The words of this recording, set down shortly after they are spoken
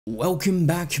Welcome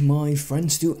back, my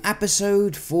friends, to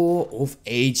episode 4 of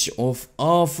Age of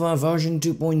Alpha version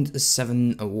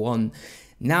 2.71.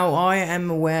 Now, I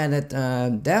am aware that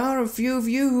there are a few of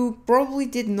you who probably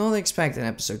did not expect an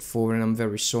episode 4, and I'm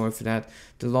very sorry for that.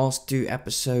 The last two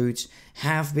episodes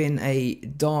have been a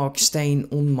dark stain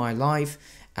on my life.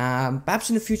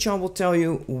 Perhaps in the future I will tell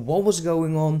you what was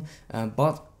going on,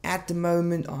 but at the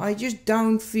moment I just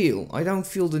don't feel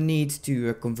the need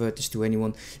to convert this to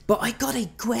anyone. But I got a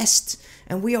quest,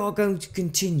 and we are going to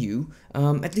continue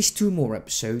at least 2 more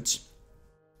episodes.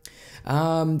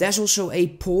 There's also a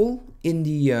poll in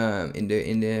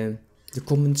the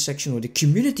comment section, or the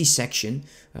community section,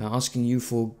 asking you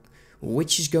for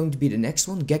which is going to be the next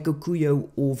one, Gecko Kuyo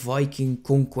or Viking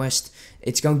Conquest.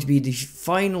 It's going to be the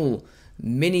final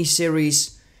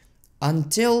mini-series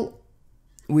until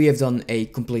we have done a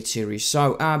complete series.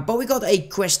 So, but we got a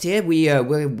quest here. We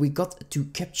got to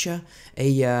capture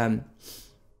a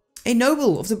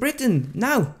noble of the Britain.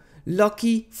 Now,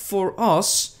 lucky for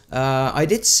us, I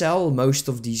did sell most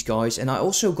of these guys, and I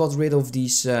also got rid of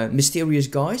these mysterious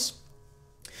guys.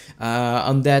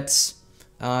 And that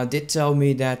did tell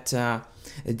me that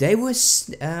they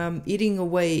was eating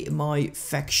away my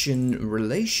faction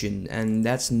relation, and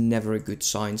that's never a good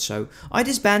sign. So I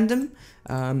disband them,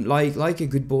 like a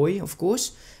good boy, of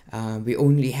course. We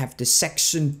only have the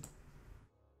Saxon.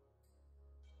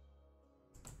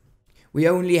 We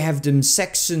only have the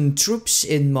Saxon troops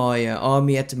in my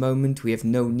army at the moment. We have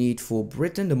no need for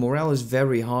Britain. The morale is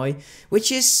very high,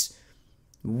 which is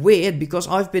weird because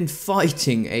I've been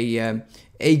fighting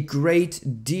a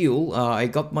great deal. I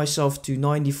got myself to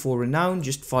 94 renown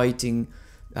just fighting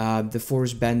the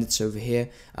forest bandits over here.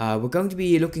 We're going to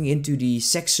be looking into the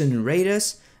Saxon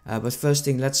raiders, but first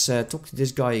thing, let's talk to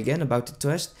this guy again about the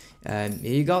quest. Here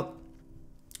you got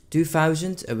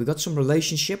 2000. We got some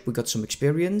relationship, we got some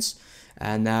experience,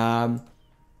 and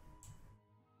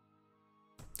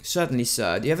certainly,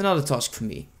 sir. Do you have another task for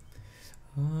me?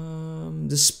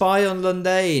 The spy on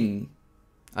Londane.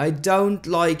 I don't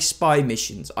like spy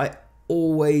missions. I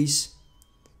always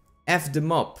F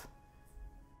them up.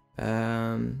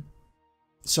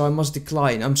 So I must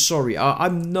decline. I'm sorry.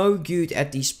 I'm no good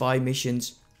at these spy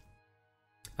missions.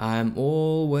 I'm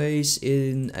always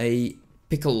in a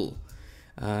pickle.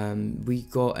 We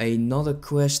got another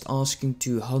quest asking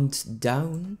to hunt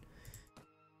down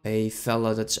a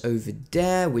fella that's over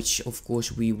there, which of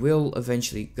course we will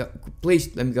eventually go.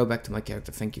 Please let me go back to my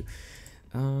character, thank you.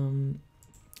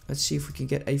 Let's see if we can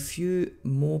get a few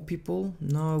more people.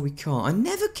 No, we can't. I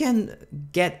never can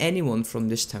get anyone from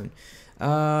this town.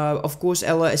 Of course,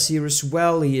 Ella Asir as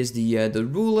well. He is the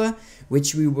ruler,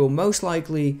 which we will most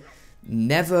likely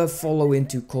never follow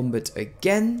into combat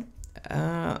again.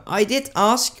 I did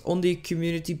ask on the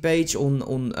community page on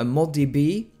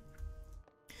ModDB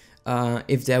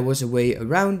if there was a way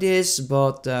around this,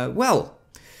 but well,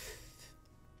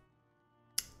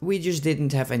 we just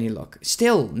didn't have any luck.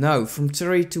 Still, no, from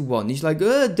 3 to 1. He's like,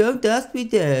 oh, don't ask me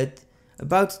that.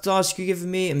 About the task you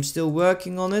given me, I'm still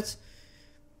working on it.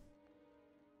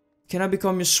 Can I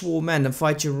become your sworn man and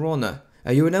fight your honor?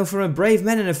 You are known for a brave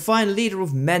man and a fine leader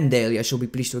of men daily. I shall be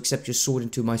pleased to accept your sword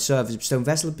into my service, stone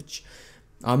vessel.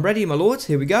 I'm ready, my lord.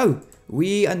 Here we go.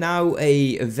 We are now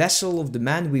a vessel of the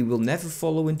man we will never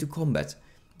follow into combat.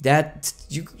 That,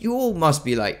 you all must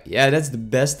be like, yeah, that's the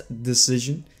best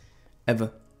decision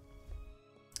ever.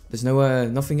 There's no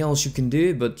nothing else you can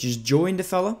do but just join the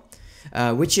fella.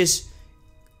 Which is,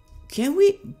 can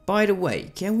we, by the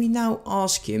way, can we now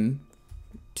ask him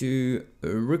to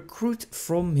recruit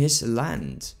from his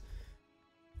land?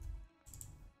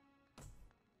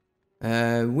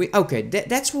 Okay,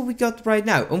 that's what we got right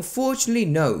now. Unfortunately,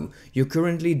 no. You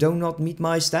currently do not meet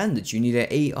my standards. You need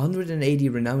a 180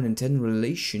 renown and 10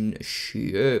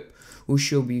 relationship. Who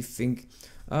shall we think?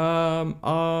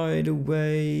 Either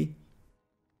way.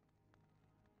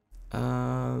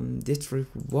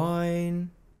 District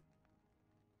wine.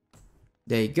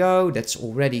 There you go. That's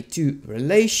already 2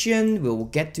 relation. We'll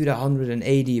get to the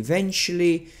 180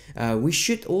 eventually. We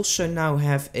should also now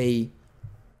have a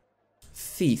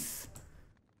thief,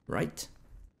 right?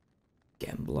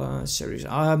 Gambler, series.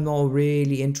 I'm not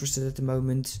really interested at the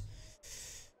moment.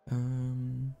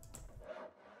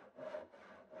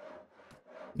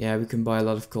 Yeah, we can buy a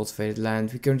lot of cultivated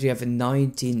land. We currently have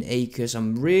 19 acres.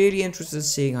 I'm really interested in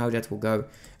seeing how that will go.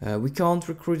 We can't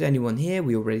recruit anyone here.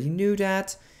 We already knew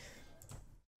that.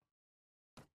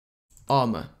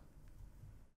 Armor.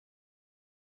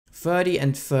 30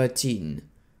 and 13.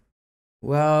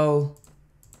 Well,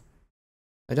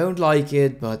 I don't like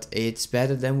it, but it's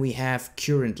better than we have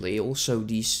currently. Also,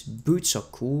 these boots are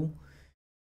cool.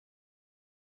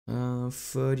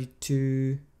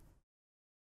 32.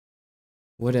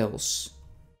 What else?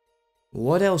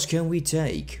 What else can we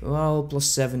take? Well,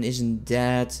 +7 isn't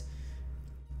that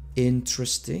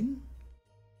interesting.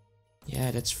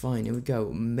 Yeah, that's fine. Here we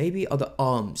go. Maybe other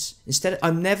arms. Instead,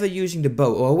 I'm never using the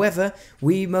bow. However,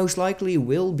 we most likely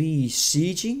will be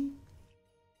sieging.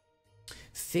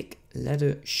 Thick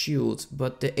leather shield.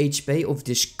 But the HP of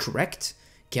this cracked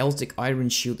Celtic iron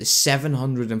shield is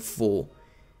 704.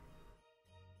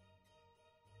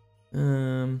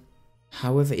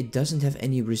 However, it doesn't have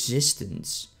any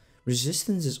resistance.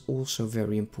 Resistance is also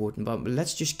very important. But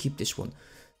let's just keep this one.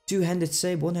 Two-handed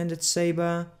saber, one-handed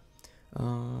saber.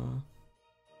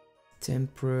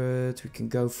 Temperate, we can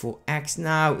go for axe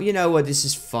now. You know what, this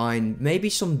is fine. Maybe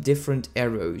some different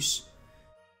arrows.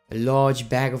 A large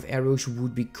bag of arrows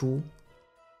would be cool.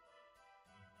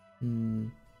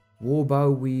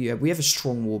 Warbow, we have a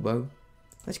strong warbow.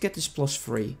 Let's get this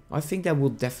 +3. I think that will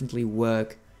definitely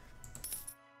work.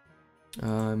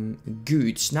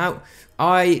 Goods. Now,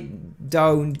 I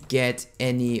don't get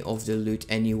any of the loot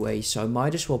anyway, so I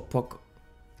might as well poke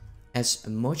as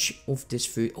much of this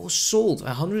food. Oh, salt,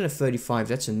 135,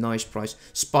 that's a nice price.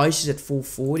 Spices at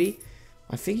 440.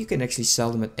 I think you can actually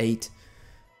sell them at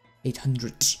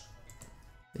 800.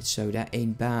 So that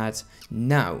ain't bad.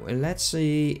 Now, let's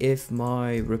see if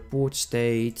my report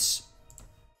states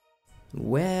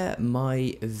where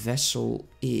my vessel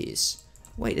is.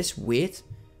 Wait, that's weird.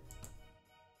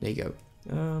 There you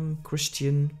go.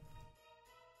 Christian.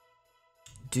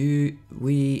 Do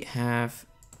we have...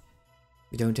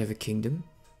 We don't have a kingdom.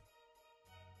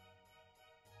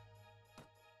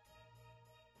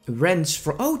 Rents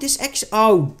for... Oh, this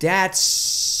Oh,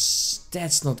 that's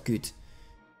not good.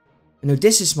 No,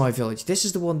 this is my village. This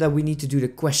is the one that we need to do the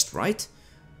quest, right?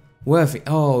 Worthy.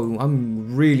 Oh,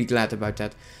 I'm really glad about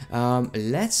that.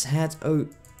 Let's head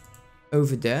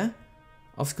over there.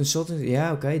 After consulting...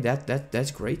 Yeah, okay,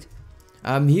 that's great.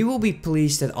 He will be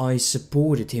pleased that I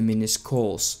supported him in his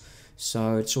cause.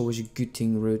 So it's always a good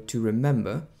thing to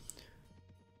remember.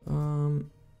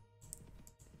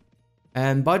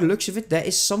 And by the looks of it, there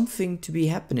is something to be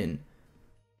happening.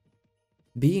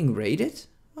 Being raided?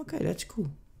 Okay, that's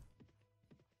cool.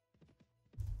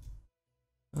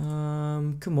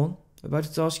 Come on. About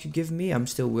the task you give me, I'm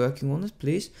still working on it,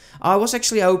 please. I was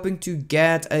actually hoping to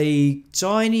get a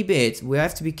tiny bit. We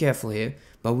have to be careful here.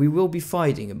 But we will be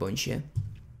fighting a bunch here.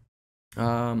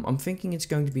 I'm thinking it's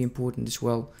going to be important as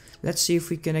well. Let's see if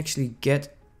we can actually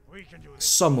get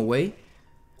some away.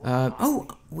 Oh,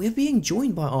 we're being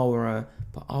joined by our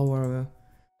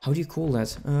how do you call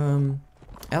that?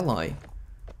 Ally.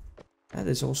 That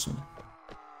is awesome.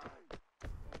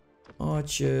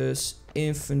 Archers,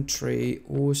 infantry,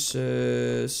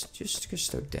 horses. Just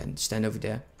stand over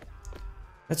there.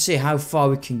 Let's see how far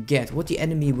we can get. What the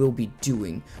enemy will be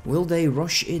doing. Will they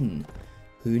rush in?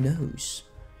 Who knows?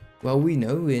 Well, we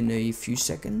know in a few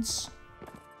seconds.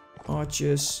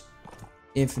 Archers,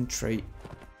 infantry.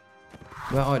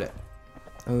 Where are they?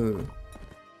 Oh.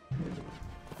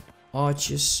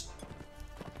 Archers.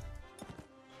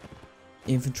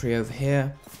 Infantry over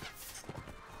here.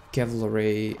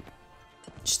 Cavalry.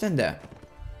 Stand there.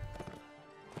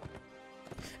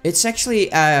 It's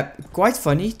actually quite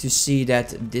funny to see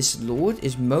that this lord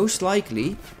is most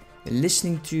likely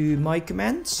listening to my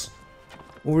commands.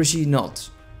 Or is he not?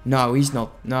 No, he's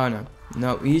not. No,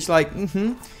 he's like,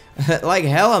 like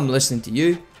hell I'm listening to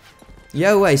you.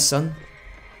 Yo, way, son.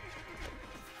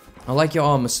 I like your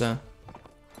armor, sir.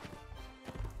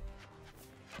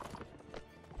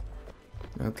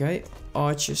 Okay,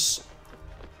 archers.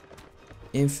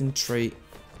 Infantry.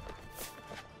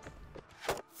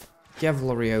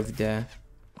 Cavalry over there.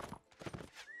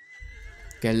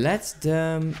 Okay, let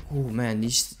them... Oh man,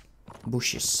 these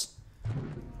bushes.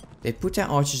 They put their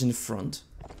archers in the front.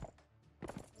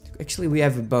 Actually, we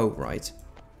have a bow, right?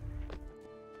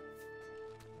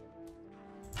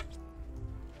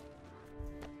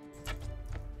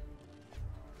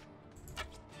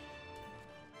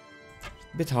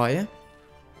 A bit higher.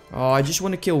 Oh, I just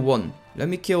want to kill one. Let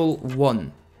me kill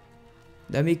one.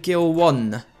 Let me kill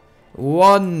one.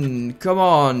 One. Come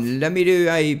on. Let me do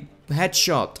a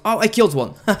headshot. Oh, I killed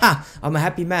one. Haha. I'm a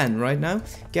happy man right now.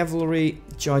 Cavalry,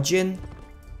 charge in.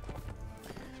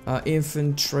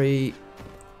 Infantry,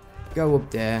 go up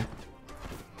there.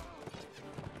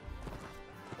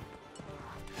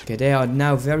 Okay, they are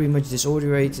now very much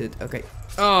disoriented. Okay.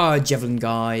 Oh, javelin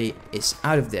guy is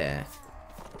out of there.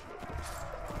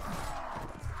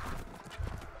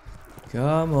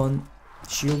 Come on.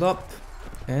 Shield up.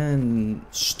 And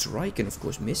strike and of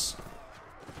course miss.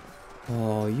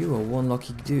 Oh, you are one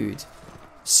lucky dude.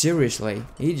 Seriously,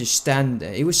 he just stand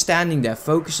there. He was standing there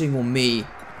focusing on me.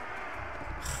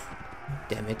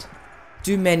 Damn it.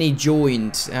 Too many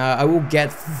joined. I will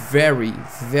get very,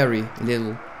 very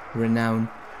little renown.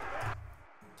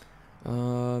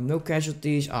 No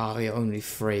casualties. Ah, we're only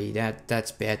 3.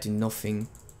 That's bad to nothing.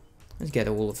 Let's get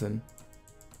all of them.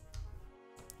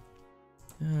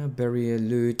 Barrier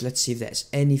loot. Let's see if there's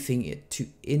anything to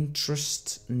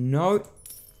interest. No.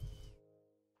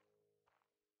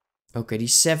 Okay, the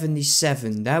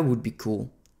 77. That would be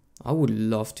cool. I would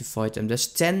love to fight them. There's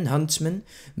 10 huntsmen.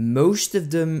 Most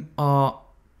of them are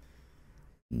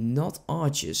not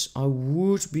archers. I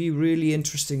would be really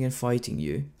interested in fighting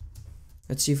you.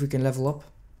 Let's see if we can level up.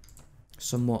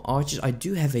 Some more archers. I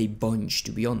do have a bunch,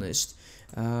 to be honest.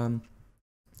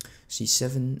 See,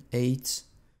 7, 8,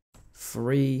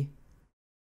 3.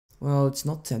 Well, it's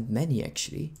not that many,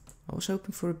 actually. I was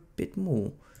hoping for a bit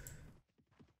more.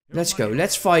 Let's go.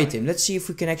 Let's fight him. Let's see if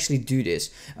we can actually do this.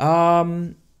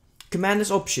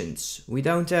 Commander's options. We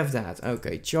don't have that.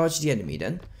 Okay, charge the enemy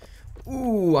then.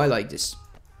 Ooh, I like this.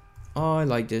 I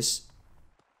like this.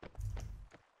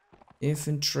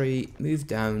 Infantry, move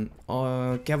down.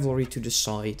 Cavalry to the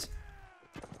side.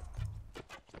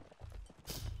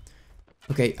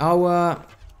 Okay, our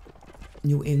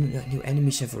new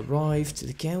enemies have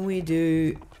arrived. Can we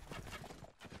do...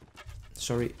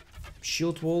 Sorry.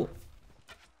 Shield wall.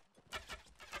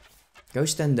 Go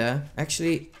stand there.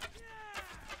 Actually,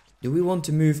 do we want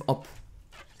to move up?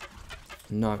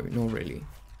 No, not really.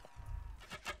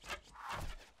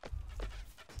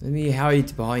 Let me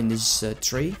hide behind this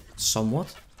tree,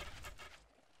 somewhat.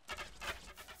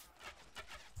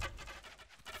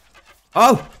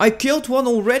 Oh, I killed one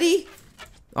already?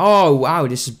 Oh, wow,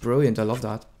 this is brilliant. I love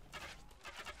that.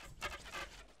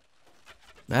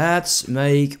 Let's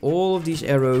make all of these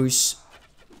arrows.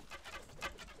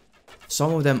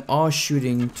 Some of them are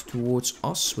shooting towards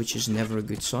us, which is never a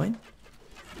good sign.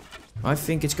 I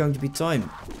think it's going to be time.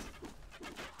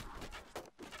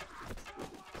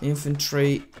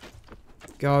 Infantry,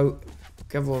 go.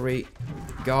 Cavalry,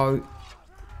 go.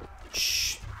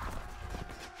 Shh.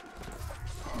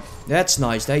 That's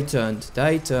nice. They turned.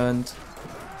 They turned.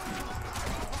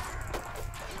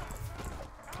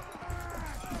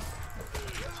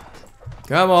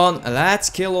 Come on, let's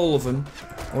kill all of them.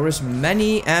 Or as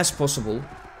many as possible.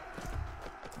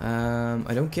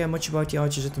 I don't care much about the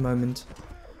archers at the moment.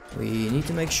 We need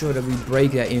to make sure that we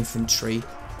break their infantry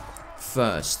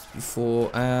first. Before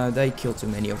they kill too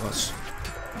many of us.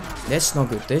 That's not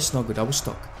good. That's not good. I was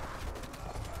stuck.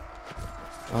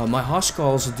 My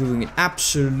Huskars are doing an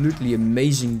absolutely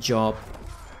amazing job.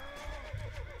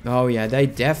 Oh yeah, they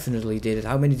definitely did it.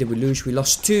 How many did we lose? We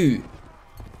lost 2.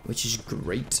 Which is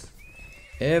great.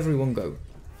 Everyone go.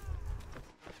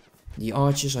 The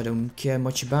archers I don't care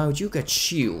much about. You get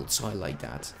shields. I like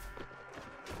that.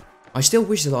 I still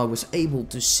wish that I was able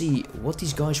to see what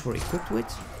these guys were equipped with.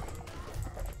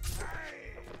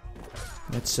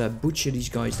 Let's butcher these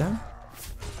guys down.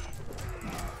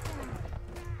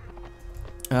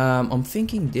 I'm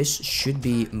thinking this should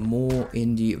be more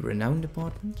in the renown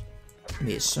department.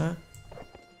 Yes, sir.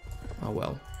 Oh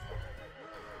well.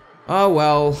 Oh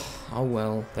well. Oh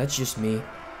well. That's just me.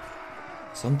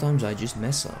 Sometimes I just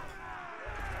mess up.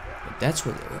 But that's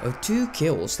what... 2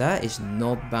 kills. That is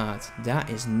not bad. That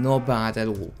is not bad at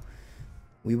all.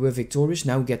 We were victorious.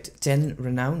 Now we get 10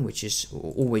 renown, which is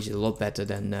always a lot better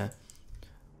than...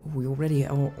 we already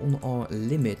are on our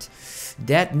limit.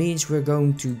 That means we're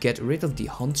going to get rid of the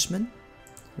huntsmen.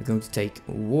 We're going to take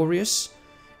warriors.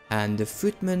 And the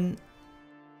footmen...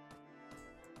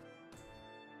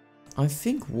 I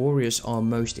think warriors are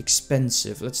most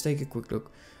expensive. Let's take a quick look.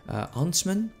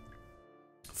 Huntsmen,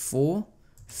 4.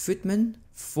 Footmen,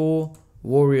 4.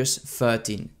 Warriors,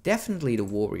 13. Definitely the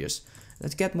warriors.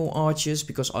 Let's get more archers,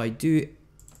 because I do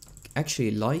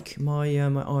actually like my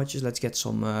my archers. Let's get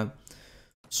some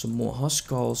more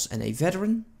Huskars and a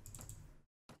veteran.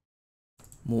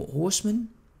 More horsemen.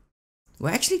 We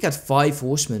actually got 5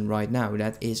 horsemen right now.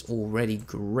 That is already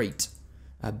great.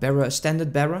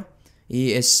 Standard bearer.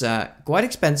 He is quite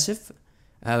expensive.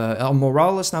 Our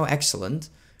morale is now excellent.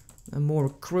 More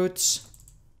recruits.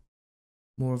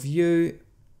 More of you.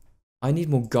 I need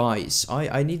more guys.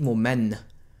 I need more men.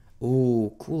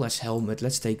 Oh, cool as helmet.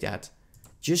 Let's take that.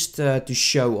 Just to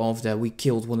show off that we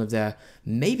killed one of their...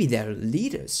 Maybe their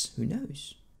leaders. Who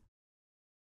knows?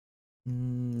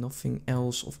 Nothing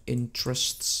else of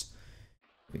interests.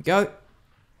 Here we go.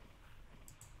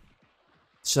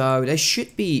 So they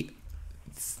should be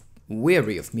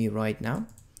weary of me right now.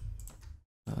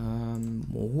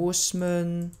 More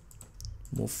horsemen.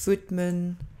 More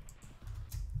footmen.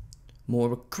 More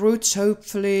recruits,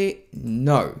 hopefully.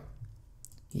 No.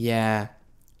 Yeah.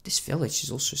 This village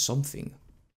is also something.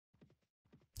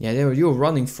 Yeah, you're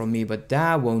running from me, but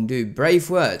that won't do. Brave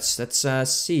words. Let's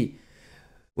see.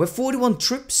 We're 41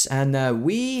 troops, and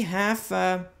we have...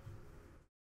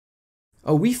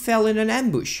 Oh, we fell in an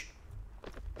ambush.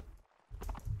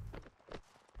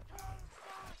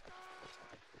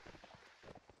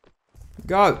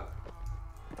 Go.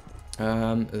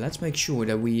 Let's make sure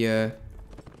that we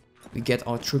get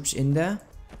our troops in there.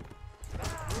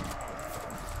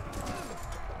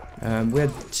 We're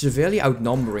severely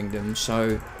outnumbering them,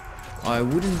 so I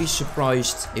wouldn't be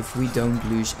surprised if we don't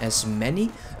lose as many.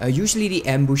 Usually the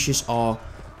ambushes are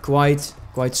quite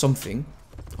something.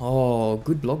 Oh,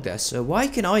 good block there. So why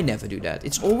can I never do that?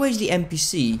 It's always the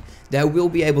NPC that will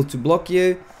be able to block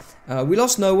you. We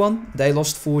lost no one. They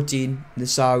lost 14.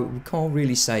 So we can't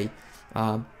really say.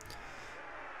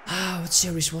 What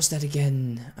series was that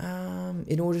again?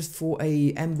 In order for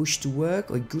a ambush to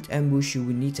work, or a good ambush, you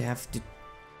would need to have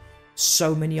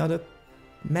so many other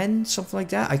men, something like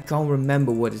that. I can't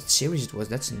remember what series it was.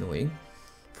 That's annoying.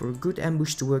 For a good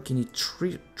ambush to work, you need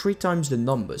three times the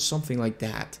numbers, something like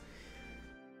that.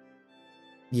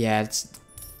 Yeah,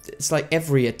 it's like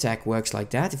every attack works like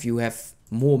that. If you have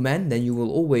more men, then you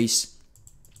will always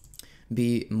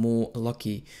be more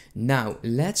lucky. Now,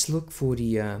 let's look for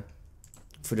the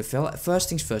fella. First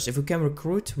things first, if we can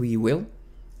recruit, we will.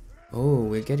 Oh,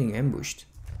 we're getting ambushed.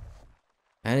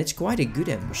 And it's quite a good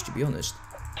ambush, to be honest.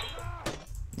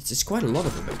 It's quite a lot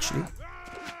of them, actually.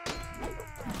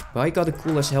 But I got a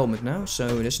cool-ass helmet now,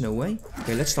 so there's no way.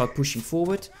 Okay, let's start pushing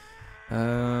forward.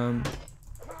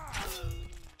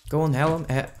 Go on,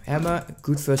 hammer,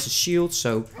 good versus shield,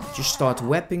 so just start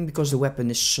weaping because the weapon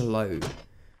is slow.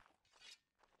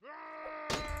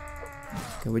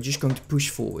 Okay, we're just going to push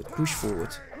forward.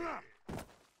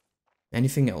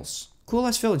 Anything else? Cool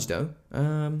ass village though.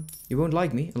 You won't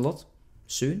like me a lot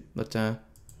soon, but it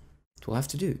will have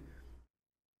to do.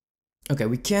 Okay,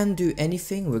 we can't do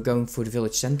anything. We're going for the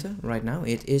village center right now.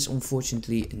 It is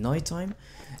unfortunately nighttime.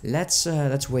 Let's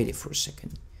wait it for a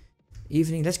second.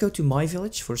 Evening. Let's go to my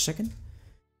village for a second.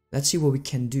 Let's see what we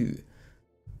can do.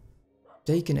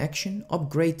 Take an action.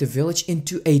 Upgrade the village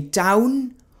into a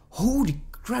town. Holy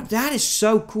crap, that is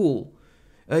so cool.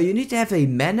 You need to have a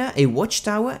manor, a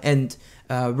watchtower, and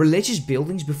religious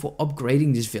buildings before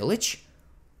upgrading this village.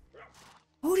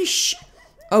 Holy sh...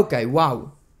 Okay,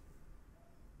 wow.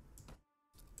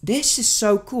 This is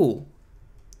so cool.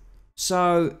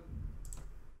 So,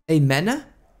 a manor.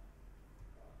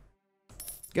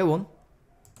 Go on.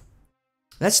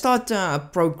 Let's start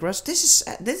progress. This.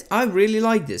 I really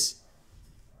like this.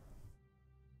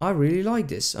 I really like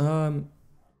this.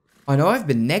 I know I've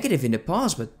been negative in the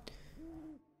past, but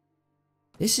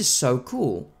this is so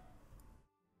cool.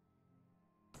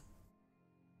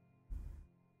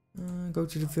 Go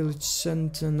to the village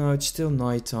center. No, it's still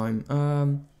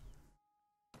nighttime.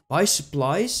 Buy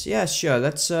supplies. Yeah, sure.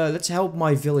 Let's help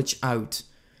my village out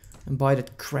and buy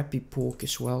that crappy pork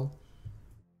as well.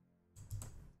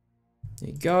 There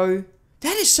you go.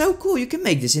 That is so cool. You can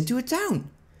make this into a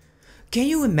town. Can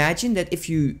you imagine that if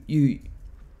you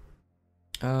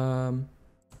can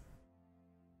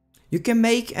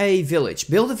make a village,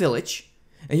 build a village,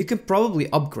 and you can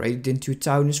probably upgrade it into a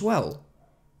town as well.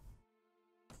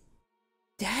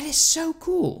 That is so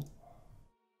cool.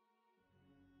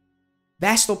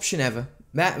 Best option ever.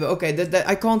 Okay,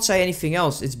 I can't say anything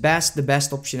else. It's the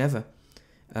best option ever.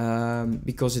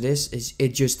 Because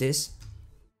it just is.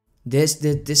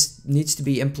 This needs to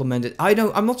be implemented.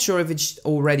 I'm not sure if it's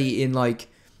already in like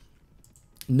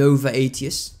Nova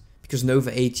Aetius, because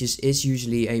Nova Aetius is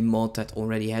usually a mod that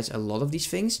already has a lot of these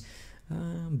things.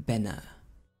 Banner.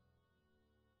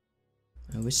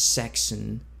 With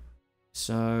Saxon.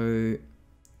 So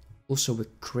also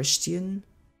with Christian.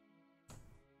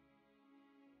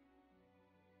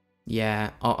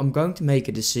 Yeah, I'm going to make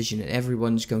a decision and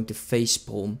everyone's going to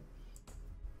facepalm.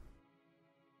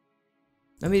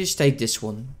 Let me just take this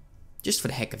one. Just for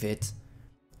the heck of it.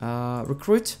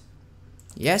 Recruit.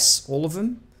 Yes, all of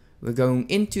them. We're going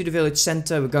into the village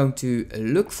center. We're going to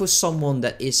look for someone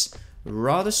that is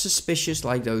rather suspicious.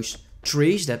 Like those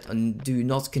trees that do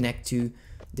not connect to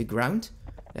the ground.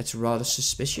 That's rather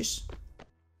suspicious.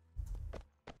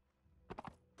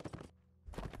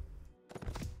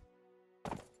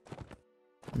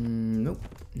 Nope.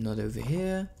 Not over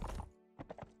here.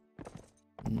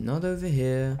 Not over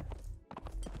here.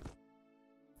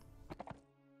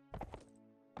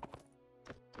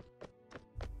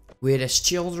 Weird as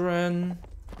children.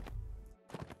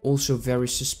 Also very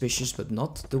suspicious, but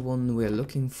not the one we're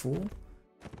looking for.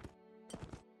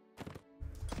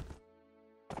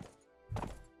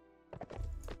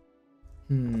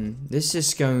 This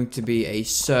is going to be a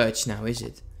search now, is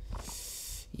it?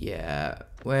 Yeah,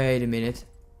 wait a minute.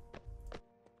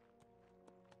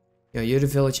 Yo, you're the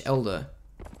village elder.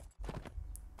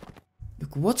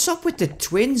 Look, what's up with the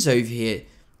twins over here?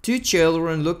 Two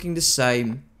children looking the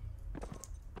same.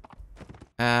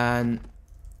 And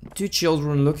two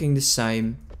children looking the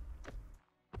same.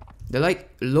 They're like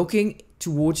looking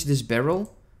towards this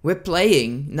barrel. We're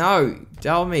playing. No,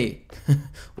 tell me.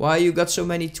 Why you got so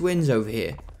many twins over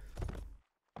here?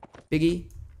 Piggy.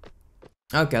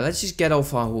 Okay, let's just get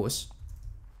off our horse.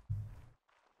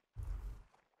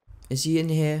 Is he in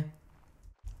here?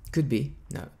 Could be.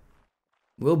 No.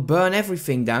 We'll burn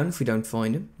everything down if we don't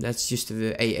find him. That's just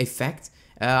a fact.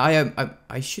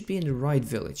 I should be in the right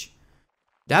village.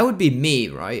 That would be me,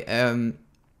 right?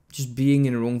 Just being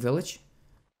in the wrong village.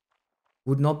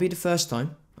 Would not be the first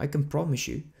time. I can promise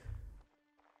you.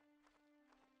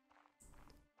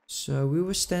 So we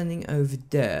were standing over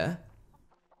there.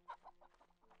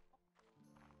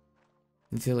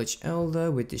 Village elder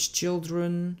with his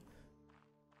children.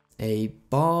 A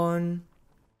barn.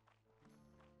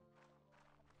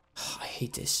 I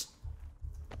hate this.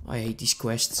 I hate these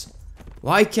quests.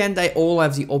 Why can't they all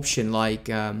have the option like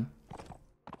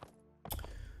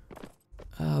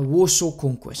Warsaw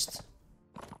Conquest?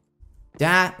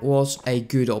 That was a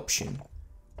good option.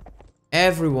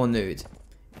 Everyone knew it.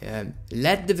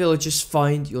 Let the villagers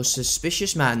find your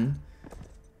suspicious man.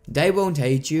 They won't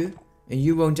hate you. And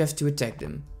you won't have to attack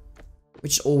them.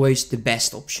 Which is always the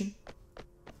best option.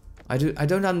 I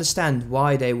don't understand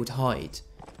why they would hide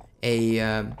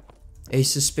a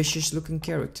suspicious looking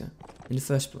character in the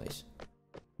first place.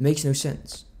 Makes no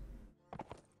sense.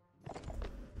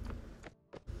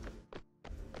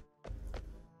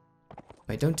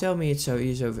 Wait, don't tell me it's so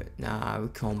easy over. Nah,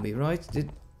 it can't be, right?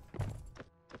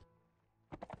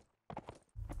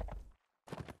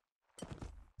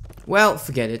 Well,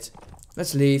 forget it.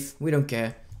 Let's leave. We don't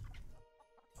care.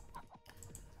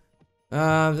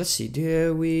 Let's see. Do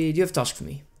you have a task for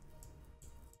me?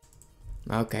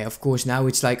 Okay, of course. Now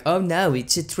it's like, oh no,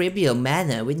 it's a trivial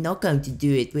manner. We're not going to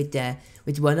do it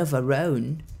with one of our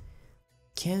own.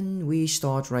 Can we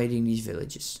start raiding these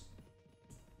villages?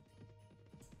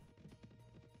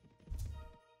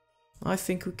 I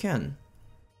think we can.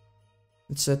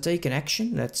 Let's take an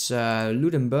action. Let's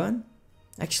loot and burn.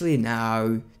 Actually,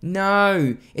 no.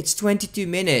 No! It's 22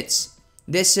 minutes.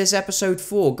 This is episode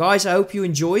 4. Guys, I hope you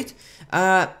enjoyed.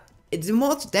 The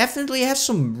mod definitely has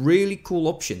some really cool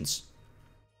options.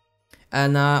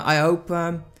 And I hope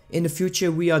in the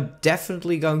future we are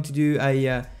definitely going to do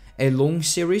a long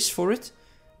series for it.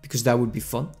 Because that would be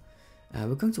fun.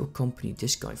 We're going to accompany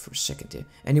this guy for a second here.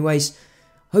 Anyways,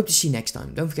 hope to see you next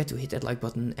time. Don't forget to hit that like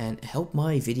button and help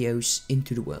my videos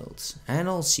into the world. And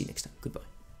I'll see you next time. Goodbye.